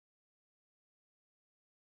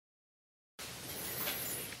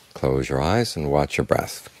Close your eyes and watch your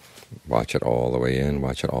breath. Watch it all the way in,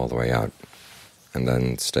 watch it all the way out, and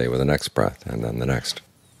then stay with the next breath, and then the next.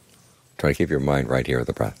 Try to keep your mind right here with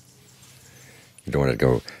the breath. You don't want to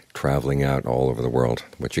go traveling out all over the world,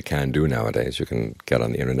 which you can do nowadays. You can get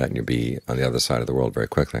on the Internet and you'll be on the other side of the world very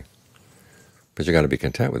quickly. But you've got to be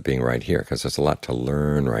content with being right here, because there's a lot to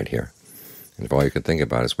learn right here. And if all you can think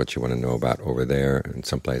about is what you want to know about over there and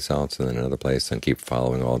someplace else and then another place, and keep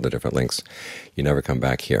following all the different links, you never come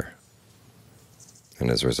back here.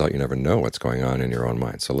 And as a result, you never know what's going on in your own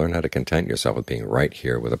mind. So learn how to content yourself with being right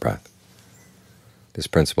here with the breath. This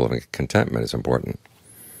principle of contentment is important,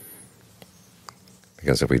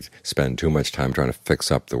 because if we spend too much time trying to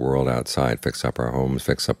fix up the world outside, fix up our homes,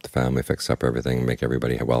 fix up the family, fix up everything, make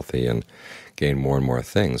everybody wealthy, and gain more and more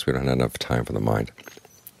things, we don't have enough time for the mind.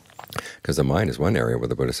 Because the mind is one area where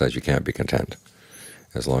the Buddha says you can't be content.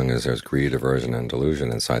 As long as there's greed, aversion, and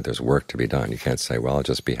delusion inside, there's work to be done. You can't say, well, I'll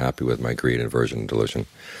just be happy with my greed, aversion, and delusion.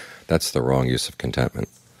 That's the wrong use of contentment.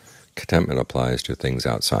 Contentment applies to things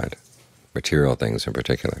outside, material things in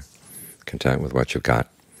particular. Content with what you've got.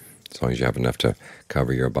 As long as you have enough to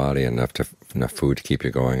cover your body, enough food to keep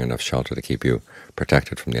you going, enough shelter to keep you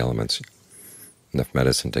protected from the elements, enough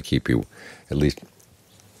medicine to keep you at least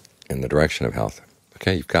in the direction of health.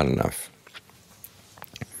 Okay, you've got enough.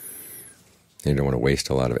 You don't want to waste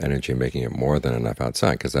a lot of energy making it more than enough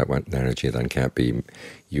outside, because that energy then can't be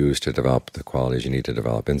used to develop the qualities you need to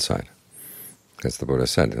develop inside. Because the Buddha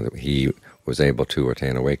said that he was able to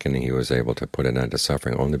attain awakening, he was able to put an end to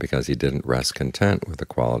suffering only because he didn't rest content with the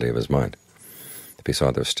quality of his mind. If he saw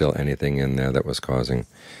there's still anything in there that was causing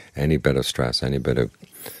any bit of stress, any bit of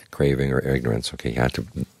craving or ignorance, okay, he had to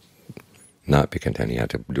not be content. He had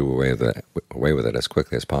to do away with it as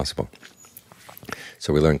quickly as possible.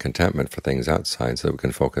 So we learn contentment for things outside so that we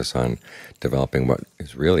can focus on developing what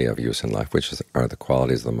is really of use in life, which are the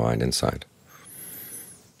qualities of the mind inside.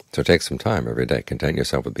 So take some time every day. Content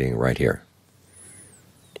yourself with being right here.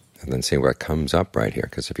 And then see what comes up right here.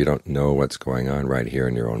 Because if you don't know what's going on right here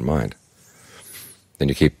in your own mind, then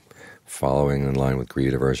you keep following in line with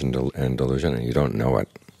greed, aversion, and delusion, and you don't know it.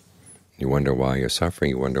 You wonder why you're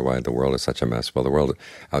suffering. You wonder why the world is such a mess. Well, the world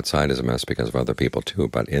outside is a mess because of other people too,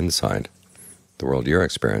 but inside, the world you're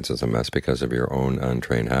experiencing is a mess because of your own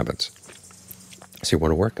untrained habits. So you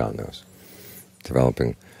want to work on those,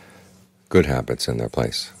 developing good habits in their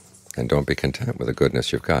place. And don't be content with the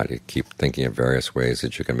goodness you've got. You keep thinking of various ways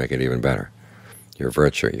that you can make it even better. Your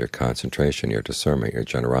virtue, your concentration, your discernment, your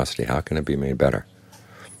generosity, how can it be made better?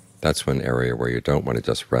 That's one area where you don't want to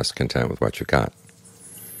just rest content with what you've got.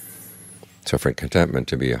 So for contentment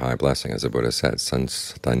to be a high blessing, as the Buddha said,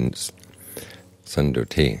 sanduti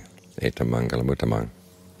etamangalamutamang.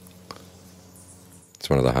 It's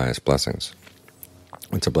one of the highest blessings.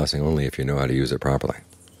 It's a blessing only if you know how to use it properly.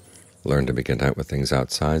 Learn to be content with things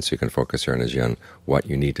outside so you can focus your energy on what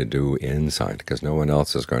you need to do inside, because no one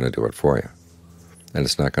else is going to do it for you. And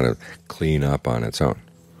it's not going to clean up on its own.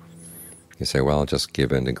 You say, well, I'll just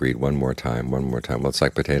give in to greed one more time. Well, it's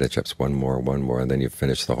like potato chips, one more, and then you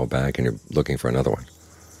finish the whole bag and you're looking for another one.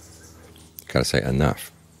 You've got to say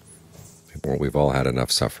enough. We've all had enough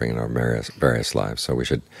suffering in our various lives, so we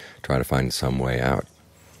should try to find some way out.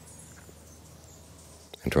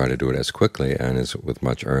 And try to do it as quickly and with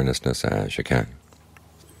much earnestness as you can.